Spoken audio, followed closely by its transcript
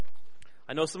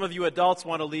I know some of you adults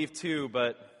want to leave too,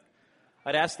 but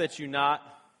I'd ask that you not.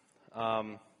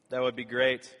 That would be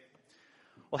great.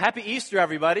 Well, happy Easter,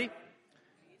 everybody.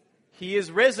 He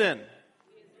is risen.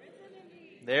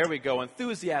 There we go.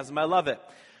 Enthusiasm. I love it.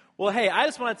 Well, hey, I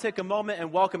just want to take a moment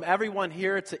and welcome everyone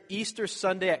here to Easter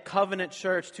Sunday at Covenant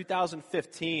Church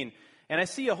 2015. And I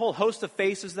see a whole host of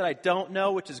faces that I don't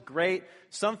know, which is great.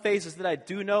 Some faces that I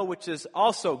do know, which is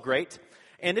also great.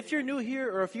 And if you're new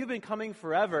here or if you've been coming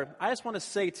forever, I just want to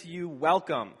say to you,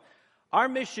 welcome. Our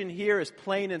mission here is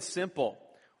plain and simple.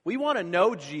 We want to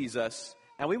know Jesus,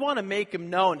 and we want to make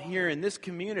him known here in this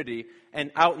community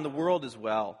and out in the world as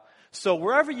well. So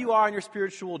wherever you are in your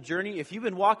spiritual journey, if you've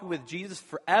been walking with Jesus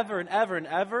forever and ever and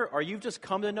ever, or you've just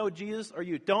come to know Jesus, or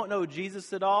you don't know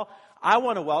Jesus at all, I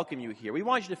want to welcome you here. We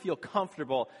want you to feel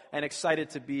comfortable and excited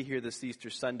to be here this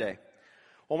Easter Sunday.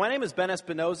 Well, my name is Ben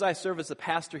Espinoza. I serve as a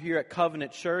pastor here at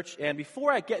Covenant Church. And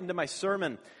before I get into my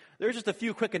sermon, there's just a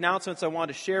few quick announcements I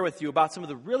wanted to share with you about some of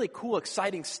the really cool,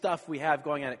 exciting stuff we have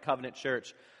going on at Covenant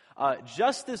Church.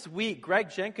 Just this week, Greg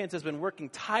Jenkins has been working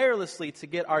tirelessly to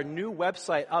get our new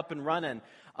website up and running.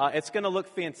 It's going to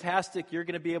look fantastic. You're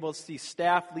going to be able to see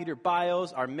staff, leader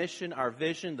bios, our mission, our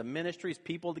vision, the ministries,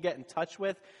 people to get in touch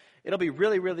with. It'll be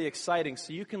really, really exciting,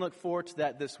 so you can look forward to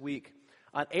that this week.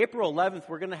 On April 11th,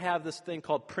 we're going to have this thing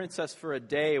called Princess for a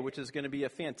Day, which is going to be a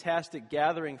fantastic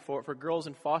gathering for girls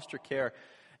in foster care,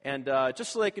 and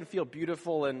just so they can feel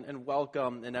beautiful and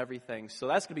welcome and everything. So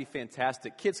that's going to be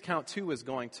fantastic. Kids Count 2 is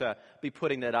going to be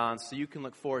putting that on, so you can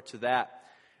look forward to that.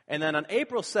 And then on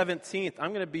April 17th, I'm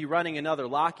going to be running another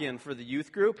lock-in for the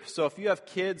youth group. So if you have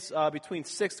kids between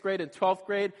 6th grade and 12th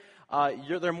grade,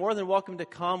 they're more than welcome to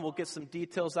come. We'll get some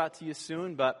details out to you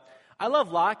soon, but I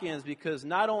love lock-ins because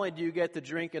not only do you get to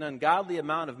drink an ungodly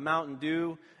amount of Mountain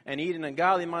Dew and eat an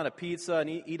ungodly amount of pizza and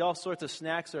eat all sorts of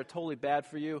snacks that are totally bad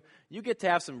for you, you get to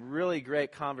have some really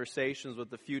great conversations with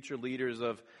the future leaders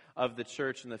of the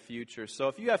church in the future. So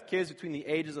if you have kids between the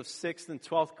ages of 6th and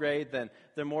 12th grade, then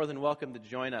they're more than welcome to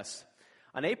join us.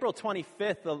 On April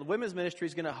 25th, the women's ministry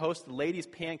is going to host the ladies'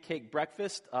 pancake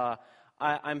breakfast.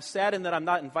 I'm saddened that I'm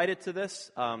not invited to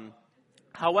this.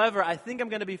 However, I think I'm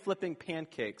going to be flipping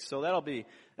pancakes, so that'll be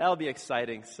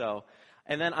exciting. So,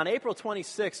 and then on April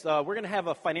 26th, we're going to have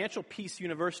a Financial Peace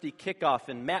University kickoff,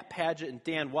 and Matt Padgett and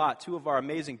Dan Watt, two of our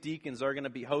amazing deacons, are going to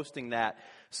be hosting that.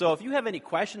 So if you have any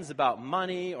questions about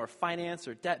money or finance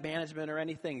or debt management or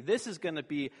anything, this is going to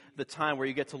be the time where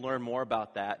you get to learn more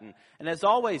about that. And as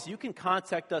always, you can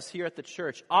contact us here at the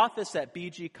church,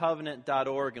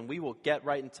 office@bgcovenant.org, and we will get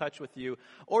right in touch with you.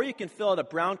 Or you can fill out a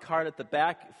brown card at the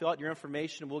back, fill out your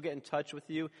information, and we'll get in touch with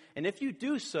you. And if you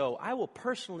do so, I will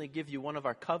personally give you one of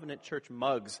our Covenant Church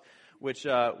mugs, which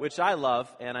I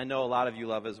love, and I know a lot of you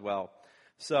love as well.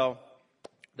 So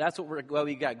that's what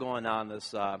we got going on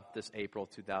this April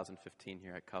 2015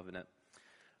 here at Covenant.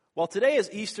 Well, today is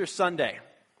Easter Sunday.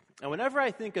 And whenever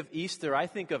I think of Easter, I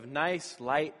think of nice,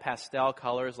 light pastel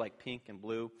colors like pink and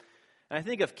blue. And I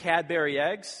think of Cadbury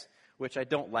eggs, which I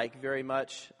don't like very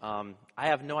much. I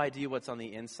have no idea what's on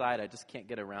the inside. I just can't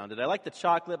get around it. I like the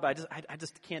chocolate, but I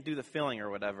just can't do the filling or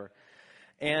whatever.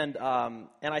 And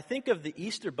I think of the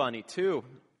Easter Bunny, too.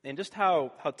 And just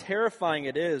how terrifying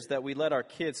it is that we let our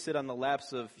kids sit on the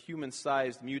laps of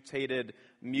human-sized, mutated,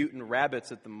 mutant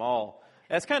rabbits at the mall.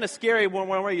 That's kind of scary one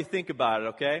way you think about it,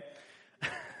 okay?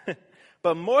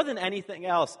 But more than anything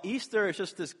else, Easter is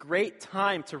just this great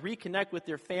time to reconnect with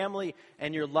your family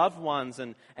and your loved ones.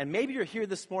 And maybe you're here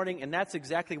this morning and that's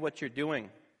exactly what you're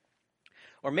doing.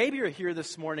 Or maybe you're here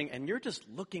this morning and you're just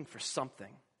looking for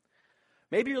something.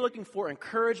 Maybe you're looking for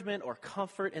encouragement or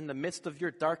comfort in the midst of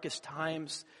your darkest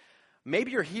times.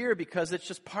 Maybe you're here because it's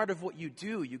just part of what you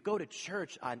do. You go to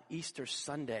church on Easter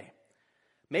Sunday.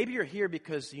 Maybe you're here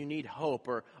because you need hope,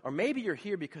 or maybe you're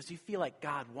here because you feel like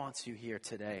God wants you here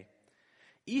today.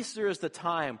 Easter is the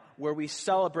time where we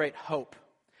celebrate hope.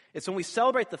 It's when we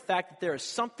celebrate the fact that there is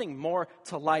something more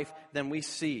to life than we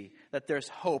see, that there's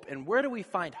hope. And where do we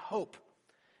find hope?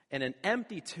 In an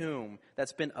empty tomb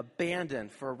that's been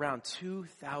abandoned for around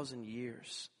 2,000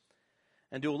 years.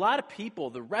 And to a lot of people,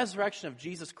 the resurrection of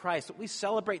Jesus Christ, what we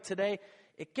celebrate today,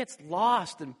 it gets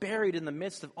lost and buried in the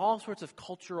midst of all sorts of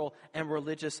cultural and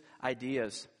religious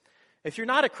ideas. If you're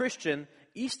not a Christian,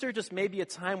 Easter just may be a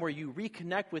time where you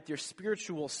reconnect with your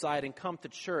spiritual side and come to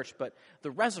church, but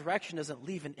the resurrection doesn't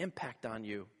leave an impact on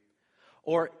you.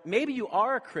 Or maybe you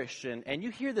are a Christian and you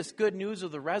hear this good news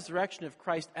of the resurrection of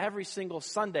Christ every single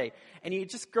Sunday and you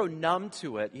just grow numb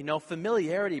to it. You know,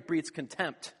 familiarity breeds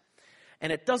contempt.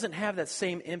 And it doesn't have that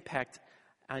same impact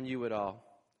on you at all.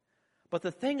 But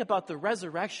the thing about the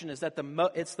resurrection is that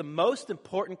it's the most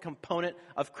important component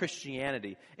of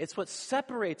Christianity. It's what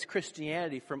separates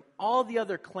Christianity from all the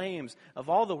other claims of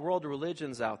all the world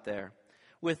religions out there.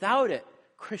 Without it,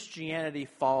 Christianity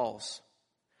falls.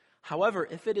 However,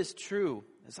 if it is true,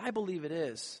 as I believe it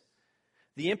is,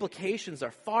 the implications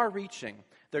are far-reaching.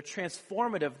 They're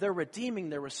transformative, they're redeeming,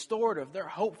 they're restorative, they're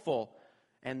hopeful,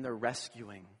 and they're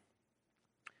rescuing.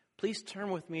 Please turn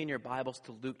with me in your Bibles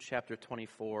to Luke chapter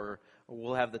 24.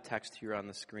 We'll have the text here on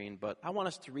the screen, but I want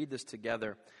us to read this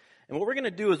together. And what we're going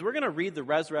to do is we're going to read the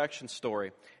resurrection story,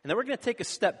 and then we're going to take a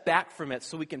step back from it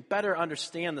so we can better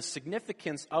understand the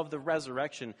significance of the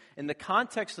resurrection in the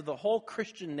context of the whole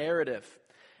Christian narrative.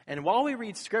 And while we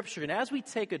read Scripture, and as we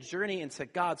take a journey into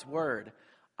God's Word,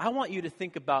 I want you to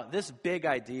think about this big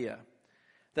idea,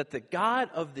 that the God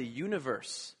of the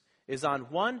universe is on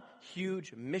one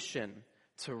huge mission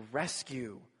to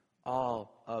rescue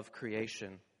all of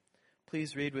creation.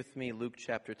 Please read with me Luke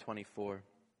chapter 24.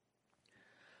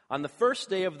 On the first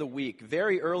day of the week,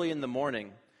 very early in the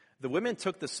morning, the women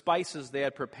took the spices they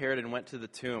had prepared and went to the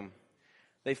tomb.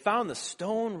 They found the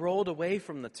stone rolled away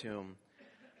from the tomb.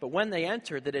 But when they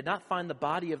entered, they did not find the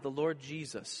body of the Lord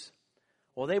Jesus.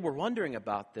 While they were wondering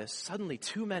about this, suddenly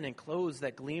 2 men in clothes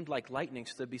that gleamed like lightning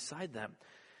stood beside them.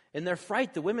 In their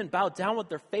fright, the women bowed down with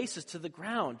their faces to the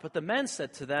ground. But the men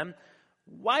said to them,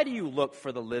 "Why do you look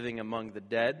for the living among the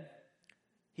dead?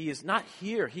 He is not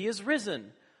here. He is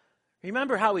risen.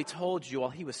 Remember how he told you while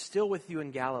he was still with you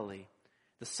in Galilee.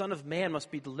 The Son of Man must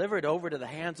be delivered over to the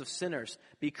hands of sinners,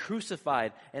 be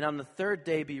crucified, and on the third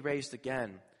day be raised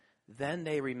again." Then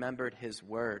they remembered his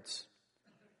words.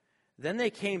 Then they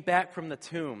came back from the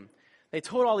tomb. They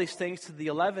told all these things to the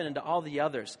 11 and to all the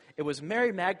others. It was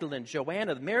Mary Magdalene,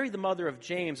 Joanna, Mary the mother of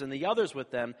James, and the others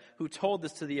with them who told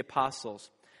this to the apostles.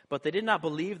 But they did not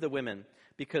believe the women,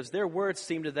 because their words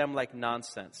seemed to them like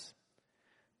nonsense.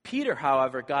 Peter,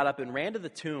 however, got up and ran to the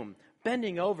tomb.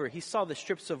 Bending over, he saw the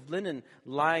strips of linen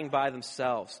lying by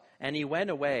themselves, and he went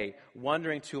away,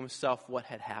 wondering to himself what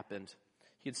had happened.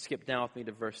 He'd skip down with me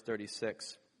to verse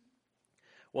 36.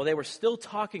 While they were still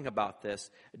talking about this,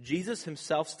 Jesus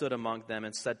himself stood among them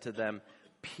and said to them,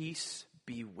 "Peace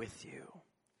be with you."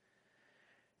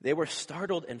 They were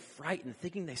startled and frightened,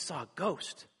 thinking they saw a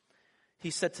ghost.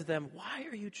 He said to them, "Why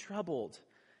are you troubled?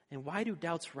 And why do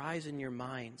doubts rise in your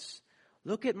minds?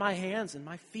 Look at my hands and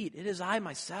my feet. It is I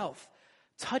myself.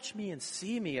 Touch me and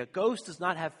see me. A ghost does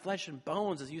not have flesh and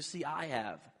bones as you see I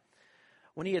have."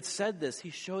 When he had said this, he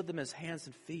showed them his hands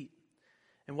and feet.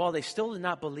 And while they still did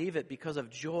not believe it because of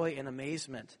joy and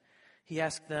amazement, he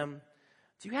asked them,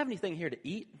 "Do you have anything here to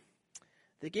eat?"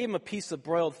 They gave him a piece of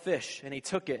broiled fish, and he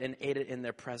took it and ate it in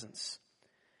their presence.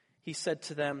 He said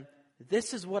to them,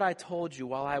 "This is what I told you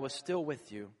while I was still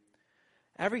with you.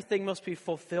 Everything must be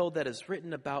fulfilled that is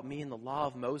written about me in the law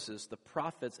of Moses, the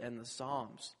prophets, and the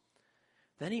Psalms."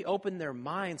 Then he opened their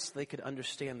minds so they could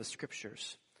understand the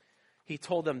Scriptures. He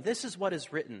told them, "This is what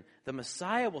is written. The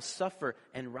Messiah will suffer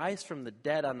and rise from the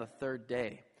dead on the third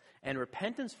day. And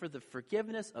repentance for the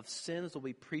forgiveness of sins will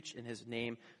be preached in his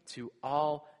name to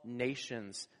all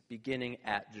nations, beginning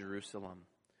at Jerusalem.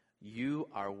 You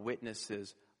are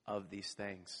witnesses of these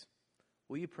things."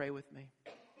 Will you pray with me?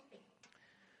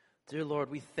 Dear Lord,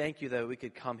 we thank you that we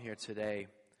could come here today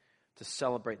to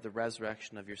celebrate the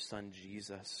resurrection of your Son,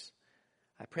 Jesus.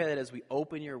 I pray that as we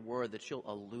open your word, that you'll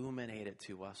illuminate it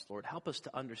to us, Lord. Help us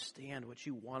to understand what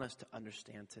you want us to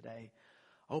understand today.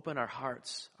 Open our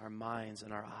hearts, our minds,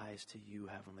 and our eyes to you,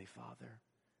 Heavenly Father.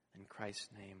 In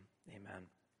Christ's name, amen.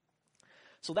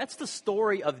 So that's the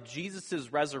story of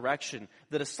Jesus' resurrection.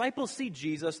 The disciples see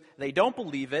Jesus, they don't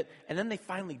believe it, and then they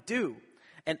finally do.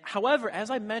 And however, as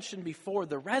I mentioned before,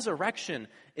 the resurrection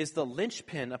is the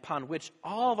linchpin upon which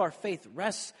all of our faith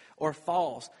rests or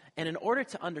falls. And in order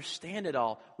to understand it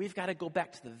all, we've got to go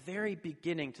back to the very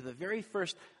beginning, to the very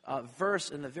first verse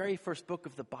in the very first book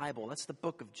of the Bible. That's the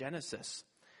book of Genesis.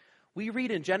 We read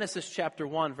in Genesis chapter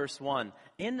 1, verse 1,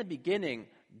 "In the beginning,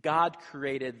 God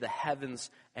created the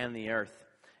heavens and the earth."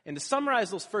 And to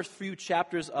summarize those first few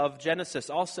chapters of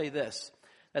Genesis, I'll say this,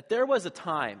 that there was a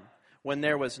time when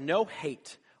there was no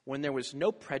hate, when there was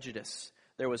no prejudice,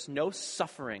 there was no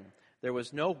suffering, there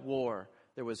was no war,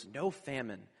 there was no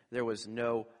famine, there was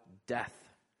no death.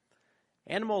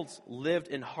 Animals lived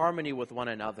in harmony with one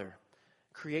another.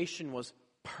 Creation was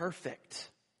perfect,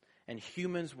 and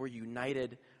humans were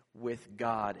united with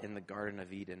God in the Garden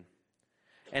of Eden.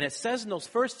 And it says in those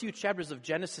first few chapters of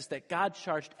Genesis that God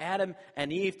charged Adam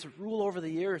and Eve to rule over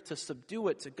the earth, to subdue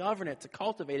it, to govern it, to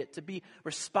cultivate it, to be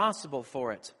responsible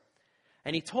for it.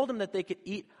 And he told them that they could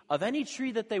eat of any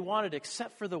tree that they wanted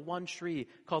except for the one tree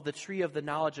called the tree of the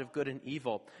knowledge of good and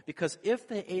evil. Because if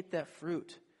they ate that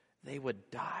fruit, they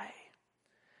would die.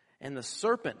 And the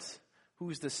serpent,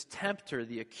 who's this tempter,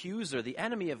 the accuser, the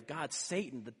enemy of God,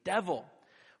 Satan, the devil,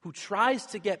 who tries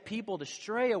to get people to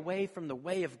stray away from the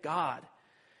way of God,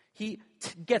 he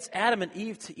gets Adam and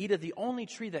Eve to eat of the only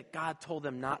tree that God told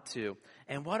them not to.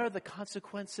 And what are the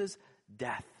consequences?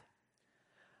 Death.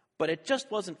 But it just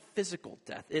wasn't physical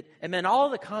death. It meant all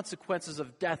the consequences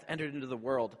of death entered into the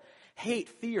world. Hate,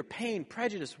 fear, pain,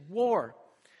 prejudice, war.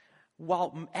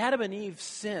 While Adam and Eve's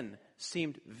sin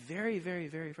seemed very, very,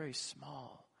 very, very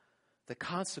small, the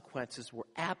consequences were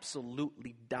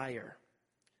absolutely dire.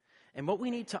 And what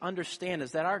we need to understand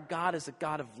is that our God is a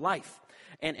God of life.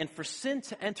 And for sin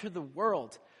to enter the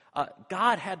world,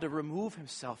 God had to remove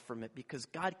himself from it because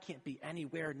God can't be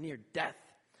anywhere near death.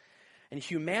 And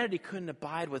humanity couldn't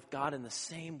abide with God in the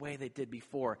same way they did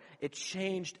before. It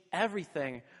changed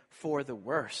everything for the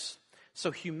worse.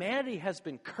 So humanity has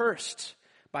been cursed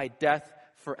by death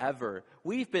forever.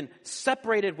 We've been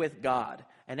separated with God.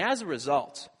 And as a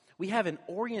result, we have an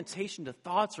orientation to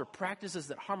thoughts or practices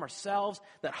that harm ourselves,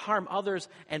 that harm others,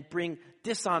 and bring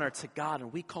dishonor to God.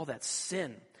 And we call that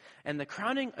sin. And the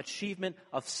crowning achievement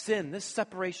of sin, this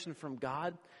separation from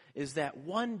God, is that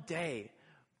one day,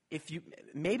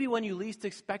 maybe when you least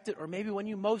expect it, or maybe when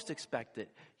you most expect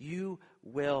it, you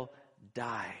will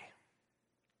die.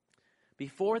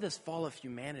 Before this fall of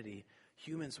humanity,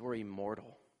 humans were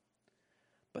immortal.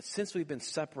 But since we've been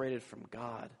separated from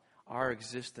God, our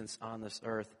existence on this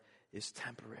earth is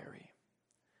temporary.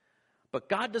 But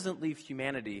God doesn't leave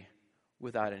humanity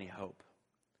without any hope.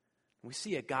 We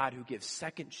see a God who gives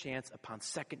second chance upon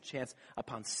second chance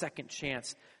upon second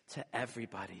chance to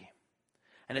everybody.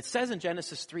 And it says in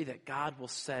Genesis 3 that God will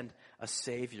send a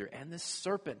Savior. And this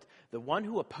serpent, the one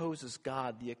who opposes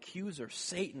God, the accuser,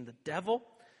 Satan, the devil,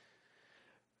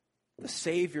 the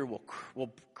Savior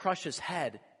will crush his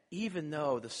head, even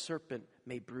though the serpent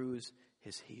may bruise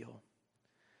his heel.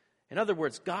 In other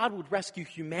words, God would rescue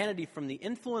humanity from the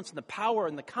influence and the power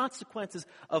and the consequences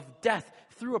of death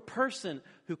through a person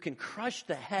who can crush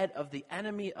the head of the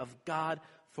enemy of God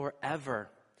forever.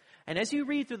 And as you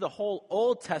read through the whole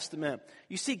Old Testament,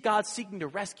 you see God seeking to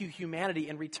rescue humanity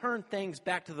and return things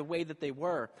back to the way that they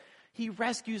were. He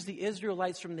rescues the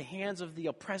Israelites from the hands of the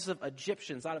oppressive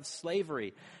Egyptians out of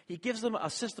slavery. He gives them a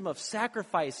system of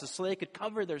sacrifices so they could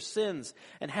cover their sins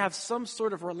and have some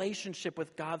sort of relationship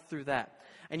with God through that.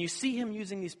 And you see him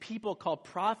using these people called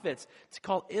prophets to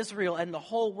call Israel and the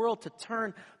whole world to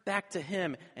turn back to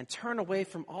him and turn away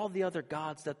from all the other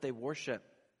gods that they worship.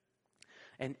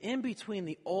 And in between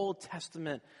the Old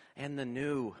Testament and the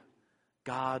New,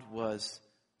 God was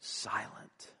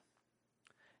silent.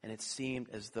 And it seemed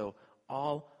as though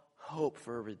all hope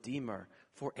for a Redeemer,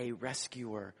 for a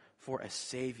rescuer, for a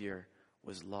Savior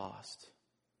was lost.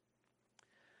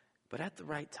 But at the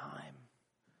right time,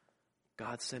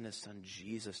 God sent his son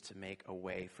Jesus to make a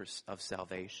way of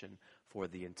salvation for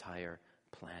the entire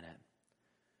planet.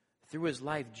 Through his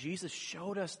life, Jesus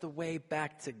showed us the way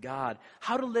back to God,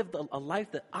 how to live a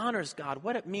life that honors God,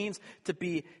 what it means to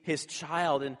be his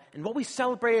child. And what we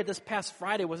celebrated this past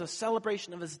Friday was a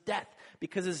celebration of his death,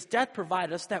 because his death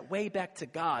provided us that way back to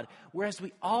God. Whereas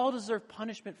we all deserve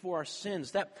punishment for our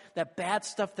sins, that bad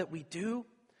stuff that we do,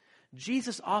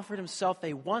 Jesus offered himself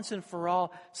a once and for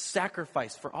all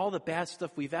sacrifice for all the bad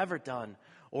stuff we've ever done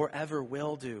or ever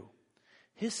will do.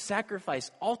 His sacrifice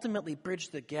ultimately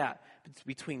bridged the gap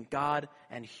between God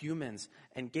and humans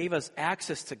and gave us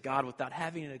access to God without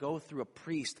having to go through a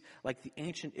priest like the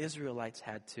ancient Israelites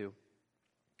had to.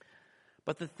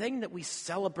 But the thing that we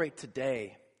celebrate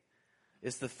today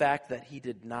is the fact that he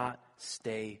did not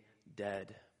stay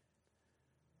dead.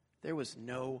 There was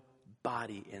no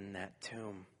body in that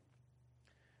tomb.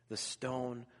 The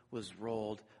stone was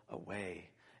rolled away.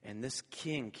 And this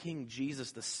King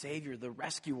Jesus, the Savior, the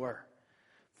rescuer,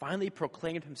 finally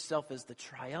proclaimed himself as the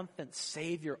triumphant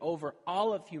Savior over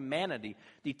all of humanity,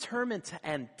 determined to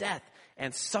end death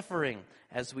and suffering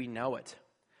as we know it.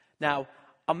 Now,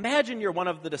 imagine you're one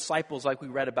of the disciples like we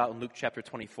read about in Luke chapter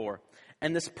 24,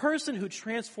 and this person who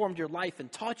transformed your life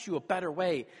and taught you a better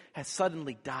way has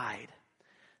suddenly died.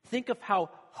 Think of how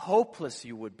hopeless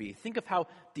you would be. Think of how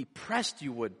depressed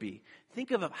you would be.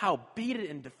 Think of how beaten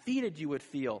and defeated you would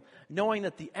feel, knowing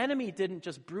that the enemy didn't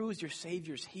just bruise your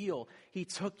Savior's heel, he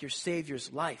took your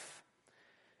Savior's life.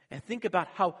 And think about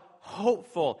how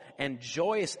hopeful and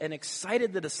joyous and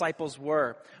excited the disciples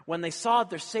were when they saw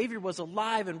their Savior was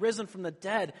alive and risen from the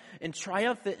dead and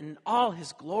triumphant in all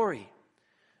his glory.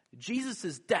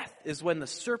 Jesus' death is when the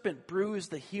serpent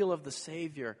bruised the heel of the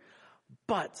Savior.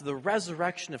 But the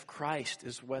resurrection of Christ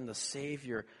is when the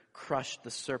Savior crushed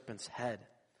the serpent's head.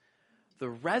 The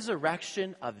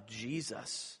resurrection of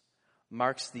Jesus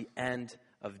marks the end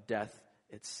of death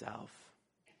itself.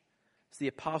 As the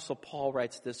Apostle Paul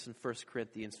writes this in 1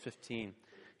 Corinthians 15,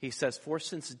 he says, "For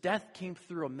since death came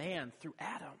through a man, through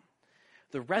Adam,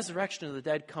 the resurrection of the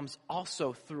dead comes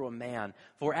also through a man.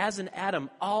 For as in Adam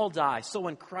all die, so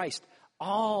in Christ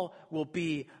all will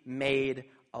be made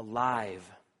alive."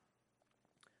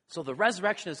 So the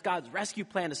resurrection is God's rescue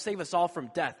plan to save us all from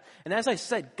death. And as I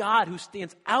said, God, who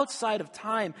stands outside of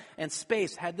time and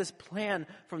space, had this plan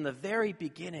from the very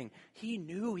beginning. He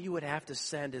knew he would have to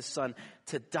send his son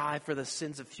to die for the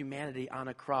sins of humanity on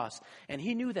a cross. And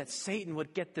he knew that Satan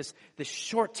would get this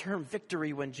short-term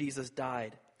victory when Jesus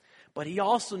died. But he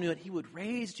also knew that he would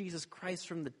raise Jesus Christ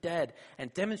from the dead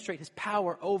and demonstrate his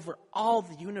power over all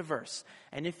the universe.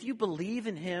 And if you believe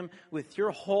in him with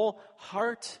your whole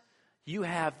heart, you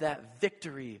have that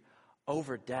victory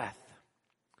over death.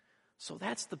 So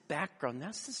that's the background.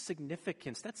 That's the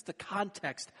significance. That's the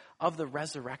context of the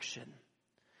resurrection.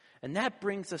 And that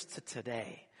brings us to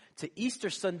today, to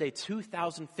Easter Sunday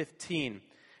 2015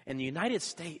 in the United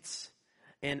States,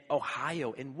 in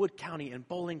Ohio, in Wood County, in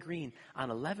Bowling Green, on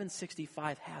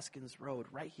 1165 Haskins Road,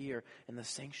 right here in the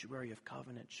sanctuary of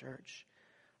Covenant Church.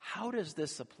 How does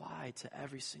this apply to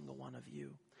every single one of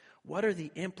you? What are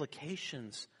the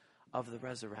implications of the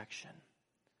resurrection?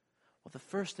 Well, the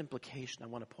first implication I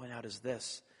want to point out is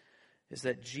this, is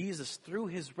that Jesus, through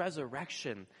his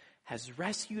resurrection, has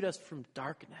rescued us from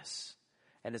darkness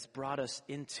and has brought us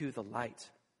into the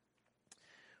light.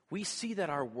 We see that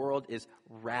our world is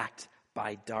racked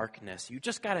by darkness. You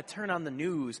just got to turn on the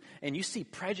news and you see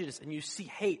prejudice and you see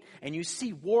hate and you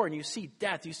see war and you see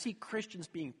death. You see Christians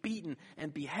being beaten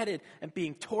and beheaded and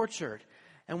being tortured.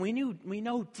 And we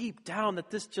know deep down that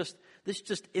this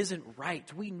just isn't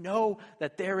right. We know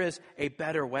that there is a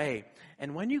better way.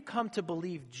 And when you come to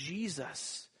believe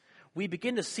Jesus, we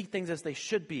begin to see things as they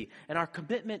should be. And our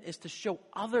commitment is to show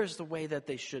others the way that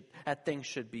things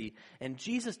should be. And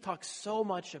Jesus talks so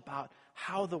much about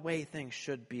how the way things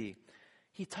should be.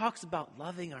 He talks about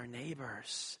loving our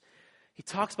neighbors. He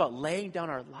talks about laying down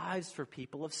our lives for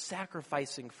people, of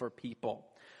sacrificing for people,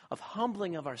 of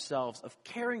humbling of ourselves, of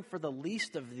caring for the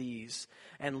least of these,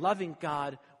 and loving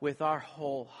God with our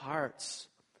whole hearts.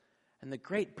 And the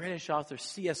great British author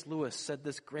C.S. Lewis said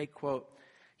this great quote.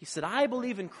 He said, "I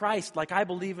believe in Christ like I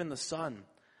believe in the sun,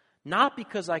 not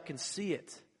because I can see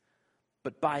it,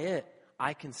 but by it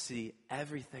I can see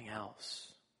everything else."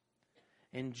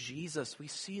 In Jesus, we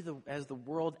see the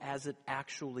world as it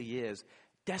actually is,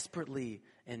 desperately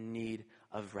in need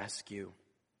of rescue.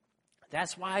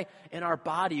 That's why in our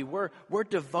body, we're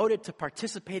devoted to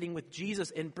participating with Jesus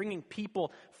in bringing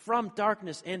people from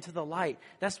darkness into the light.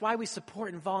 That's why we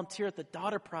support and volunteer at the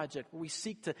Daughter Project, where we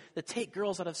seek to take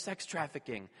girls out of sex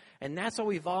trafficking. And that's why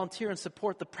we volunteer and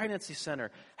support the Pregnancy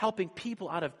Center, helping people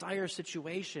out of dire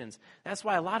situations. That's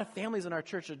why a lot of families in our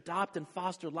church adopt and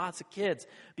foster lots of kids,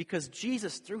 because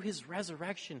Jesus, through his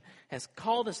resurrection, has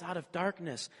called us out of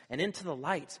darkness and into the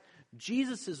light.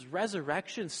 Jesus'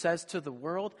 resurrection says to the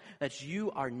world that you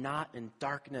are not in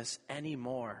darkness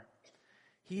anymore.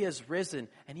 He has risen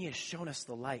and he has shown us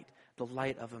the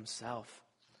light of himself.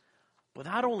 But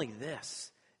not only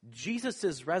this,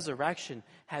 Jesus' resurrection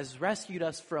has rescued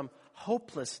us from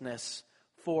hopelessness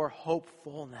for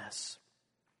hopefulness.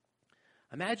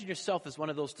 Imagine yourself as one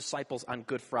of those disciples on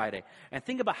Good Friday and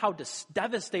think about how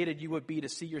devastated you would be to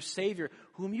see your Savior,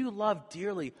 whom you love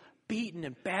dearly, beaten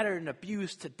and battered and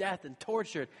abused to death and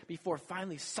tortured before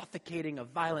finally suffocating a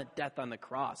violent death on the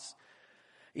cross.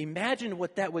 Imagine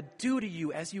what that would do to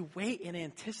you as you wait in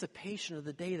anticipation of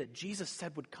the day that Jesus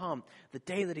said would come, the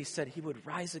day that he said he would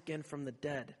rise again from the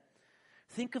dead.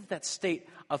 Think of that state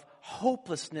of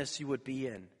hopelessness you would be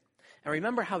in. And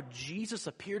remember how Jesus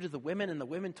appeared to the women and the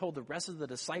women told the rest of the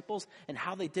disciples and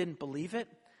how they didn't believe it?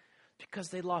 Because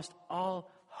they lost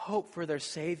all hope for their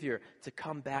Savior to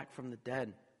come back from the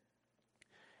dead.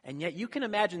 And yet you can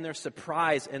imagine their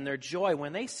surprise and their joy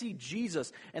when they see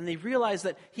Jesus and they realize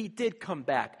that he did come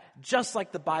back, just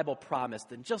like the Bible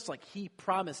promised and just like he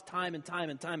promised time and time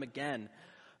and time again.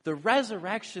 The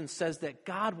resurrection says that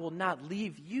God will not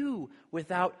leave you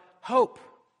without hope.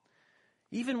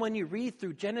 Even when you read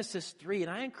through Genesis 3,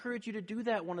 and I encourage you to do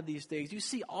that one of these days, you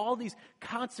see all these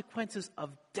consequences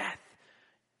of death.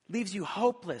 Leaves you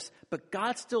hopeless, but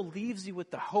God still leaves you with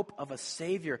the hope of a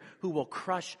Savior who will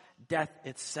crush death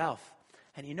itself.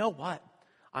 And you know what?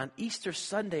 On Easter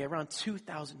Sunday, around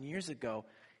 2,000 years ago,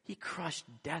 he crushed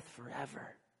death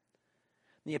forever.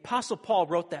 The Apostle Paul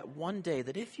wrote that one day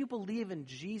that if you believe in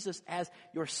Jesus as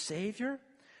your Savior,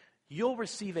 you'll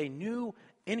receive a new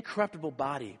incorruptible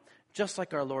body, just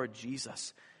like our Lord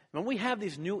Jesus. When we have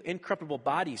these new incorruptible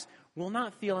bodies, we'll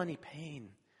not feel any pain.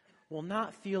 We'll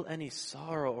not feel any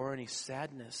sorrow or any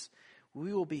sadness.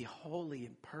 We will be holy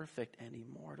and perfect and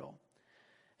immortal.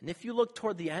 And if you look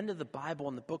toward the end of the Bible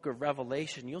in the book of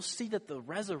Revelation, you'll see that the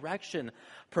resurrection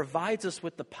provides us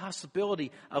with the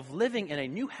possibility of living in a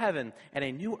new heaven and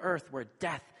a new earth where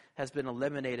death has been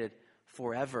eliminated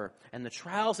forever. And the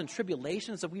trials and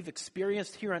tribulations that we've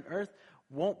experienced here on earth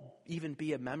won't even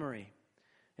be a memory.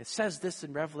 It says this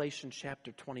in Revelation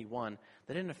chapter 21,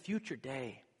 that in a future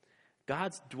day,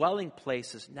 God's dwelling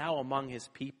place is now among his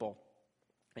people,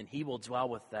 and he will dwell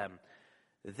with them.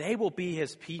 They will be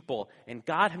his people, and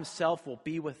God himself will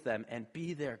be with them and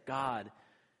be their God.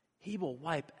 He will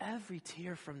wipe every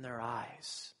tear from their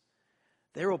eyes.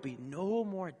 There will be no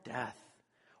more death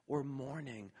or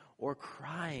mourning or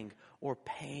crying or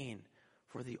pain,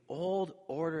 for the old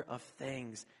order of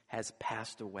things has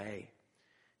passed away.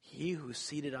 He who's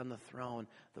seated on the throne,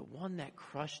 the one that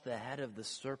crushed the head of the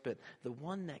serpent, the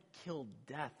one that killed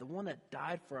death, the one that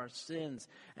died for our sins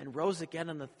and rose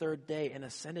again on the third day and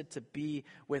ascended to be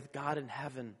with God in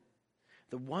heaven.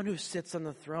 The one who sits on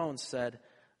the throne said,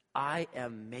 I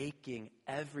am making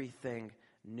everything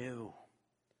new.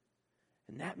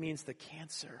 And that means the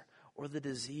cancer or the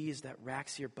disease that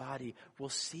racks your body will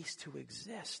cease to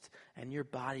exist and your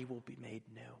body will be made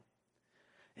new.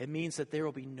 It means that there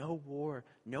will be no war,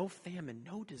 no famine,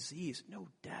 no disease, no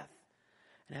death.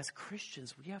 And as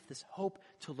Christians, we have this hope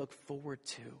to look forward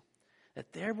to,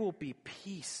 that there will be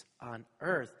peace on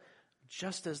earth,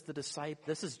 just as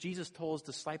this is Jesus told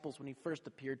his disciples when he first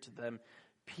appeared to them,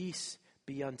 peace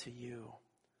be unto you.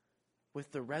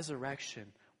 With the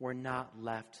resurrection, we're not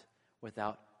left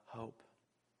without hope.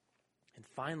 And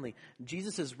finally,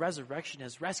 Jesus' resurrection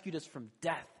has rescued us from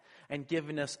death and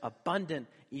given us abundant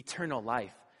eternal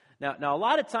life. Now, a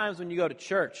lot of times when you go to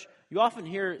church, you often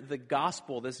hear the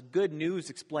gospel, this good news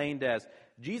explained as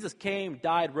Jesus came,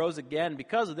 died, rose again.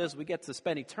 Because of this, we get to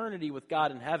spend eternity with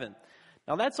God in heaven.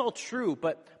 Now, that's all true,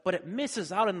 but it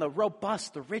misses out on the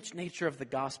robust, the rich nature of the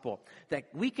gospel, that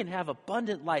we can have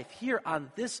abundant life here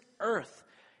on this earth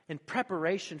in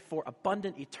preparation for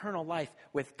abundant eternal life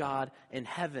with God in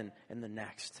heaven in the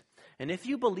next. And if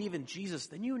you believe in Jesus,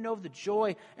 then you know the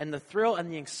joy and the thrill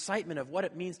and the excitement of what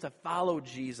it means to follow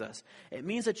Jesus. It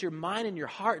means that your mind and your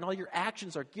heart and all your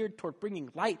actions are geared toward bringing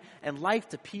light and life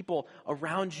to people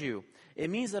around you.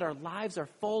 It means that our lives are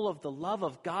full of the love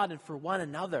of God and for one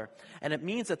another. And it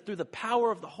means that through the power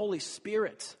of the Holy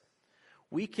Spirit,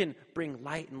 we can bring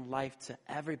light and life to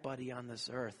everybody on this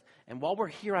earth. And while we're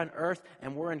here on earth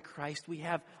and we're in Christ, we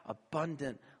have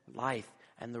abundant life.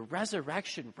 And the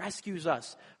resurrection rescues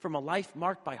us from a life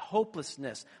marked by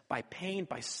hopelessness, by pain,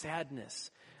 by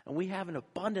sadness. And we have an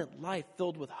abundant life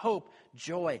filled with hope,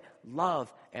 joy,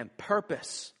 love, and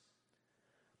purpose.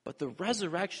 But the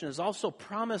resurrection has also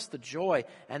promised the joy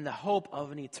and the hope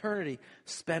of an eternity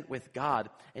spent with God.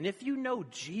 And if you know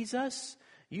Jesus,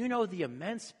 you know the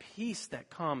immense peace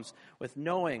that comes with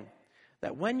knowing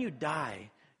that when you die,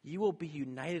 you will be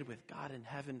united with God in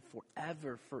heaven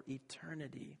forever, for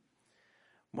eternity.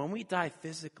 When we die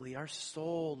physically, our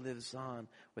soul lives on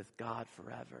with God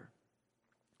forever.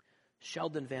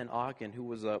 Sheldon Van Auken, who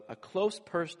was a close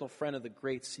personal friend of the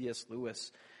great C.S.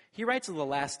 Lewis, he writes of the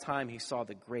last time he saw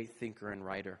the great thinker and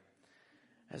writer.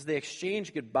 As they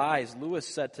exchanged goodbyes, Lewis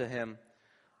said to him,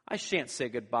 I shan't say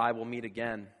goodbye, we'll meet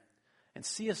again. And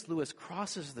C.S. Lewis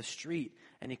crosses the street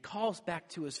and he calls back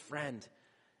to his friend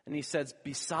and he says,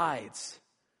 besides,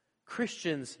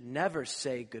 Christians never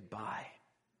say goodbye.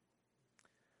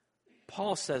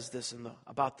 Paul says this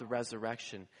about the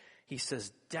resurrection. He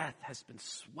says, death has been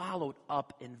swallowed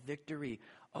up in victory.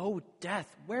 Oh,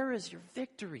 death, where is your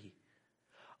victory?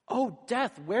 Oh,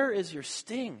 death, where is your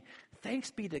sting? Thanks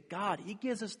be to God. He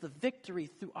gives us the victory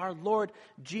through our Lord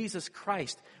Jesus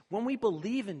Christ. When we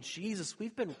believe in Jesus,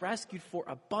 we've been rescued for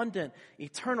abundant,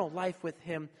 eternal life with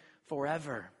him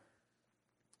forever.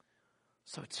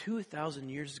 So 2,000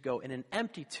 years ago, in an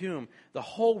empty tomb, the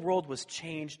whole world was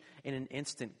changed in an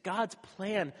instant. God's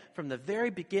plan from the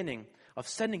very beginning of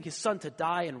sending his son to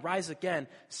die and rise again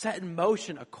set in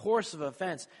motion a course of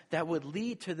events that would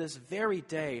lead to this very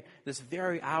day, this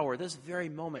very hour, this very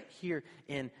moment here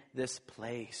in this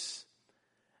place.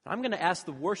 I'm going to ask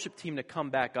the worship team to come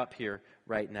back up here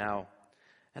right now.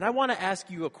 And I want to ask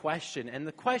you a question, and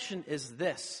the question is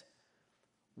this: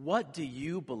 what do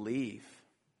you believe?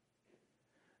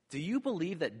 Do you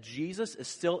believe that Jesus is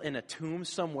still in a tomb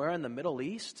somewhere in the Middle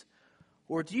East?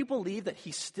 Or do you believe that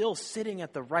he's still sitting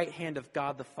at the right hand of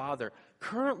God the Father,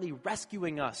 currently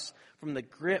rescuing us from the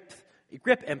grip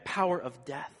and power of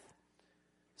death?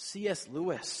 C.S.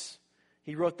 Lewis,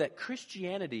 he wrote that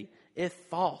Christianity, if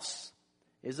false,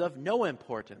 is of no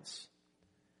importance.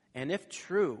 And if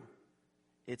true,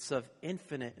 it's of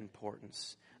infinite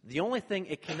importance. The only thing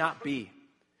it cannot be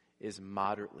is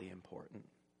moderately important.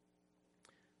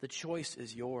 The choice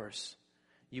is yours.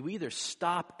 You either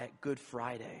stop at Good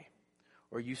Friday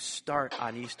or you start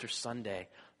on Easter Sunday.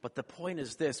 But the point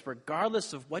is this: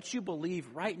 regardless of what you believe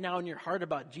right now in your heart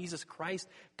about Jesus Christ,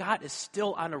 God is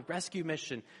still on a rescue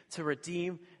mission to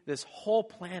redeem this whole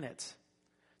planet,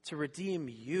 to redeem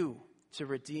you, to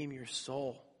redeem your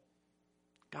soul.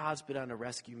 God's been on a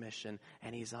rescue mission,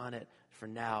 and he's on it for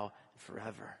now and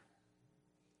forever.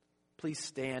 Please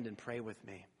stand and pray with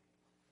me.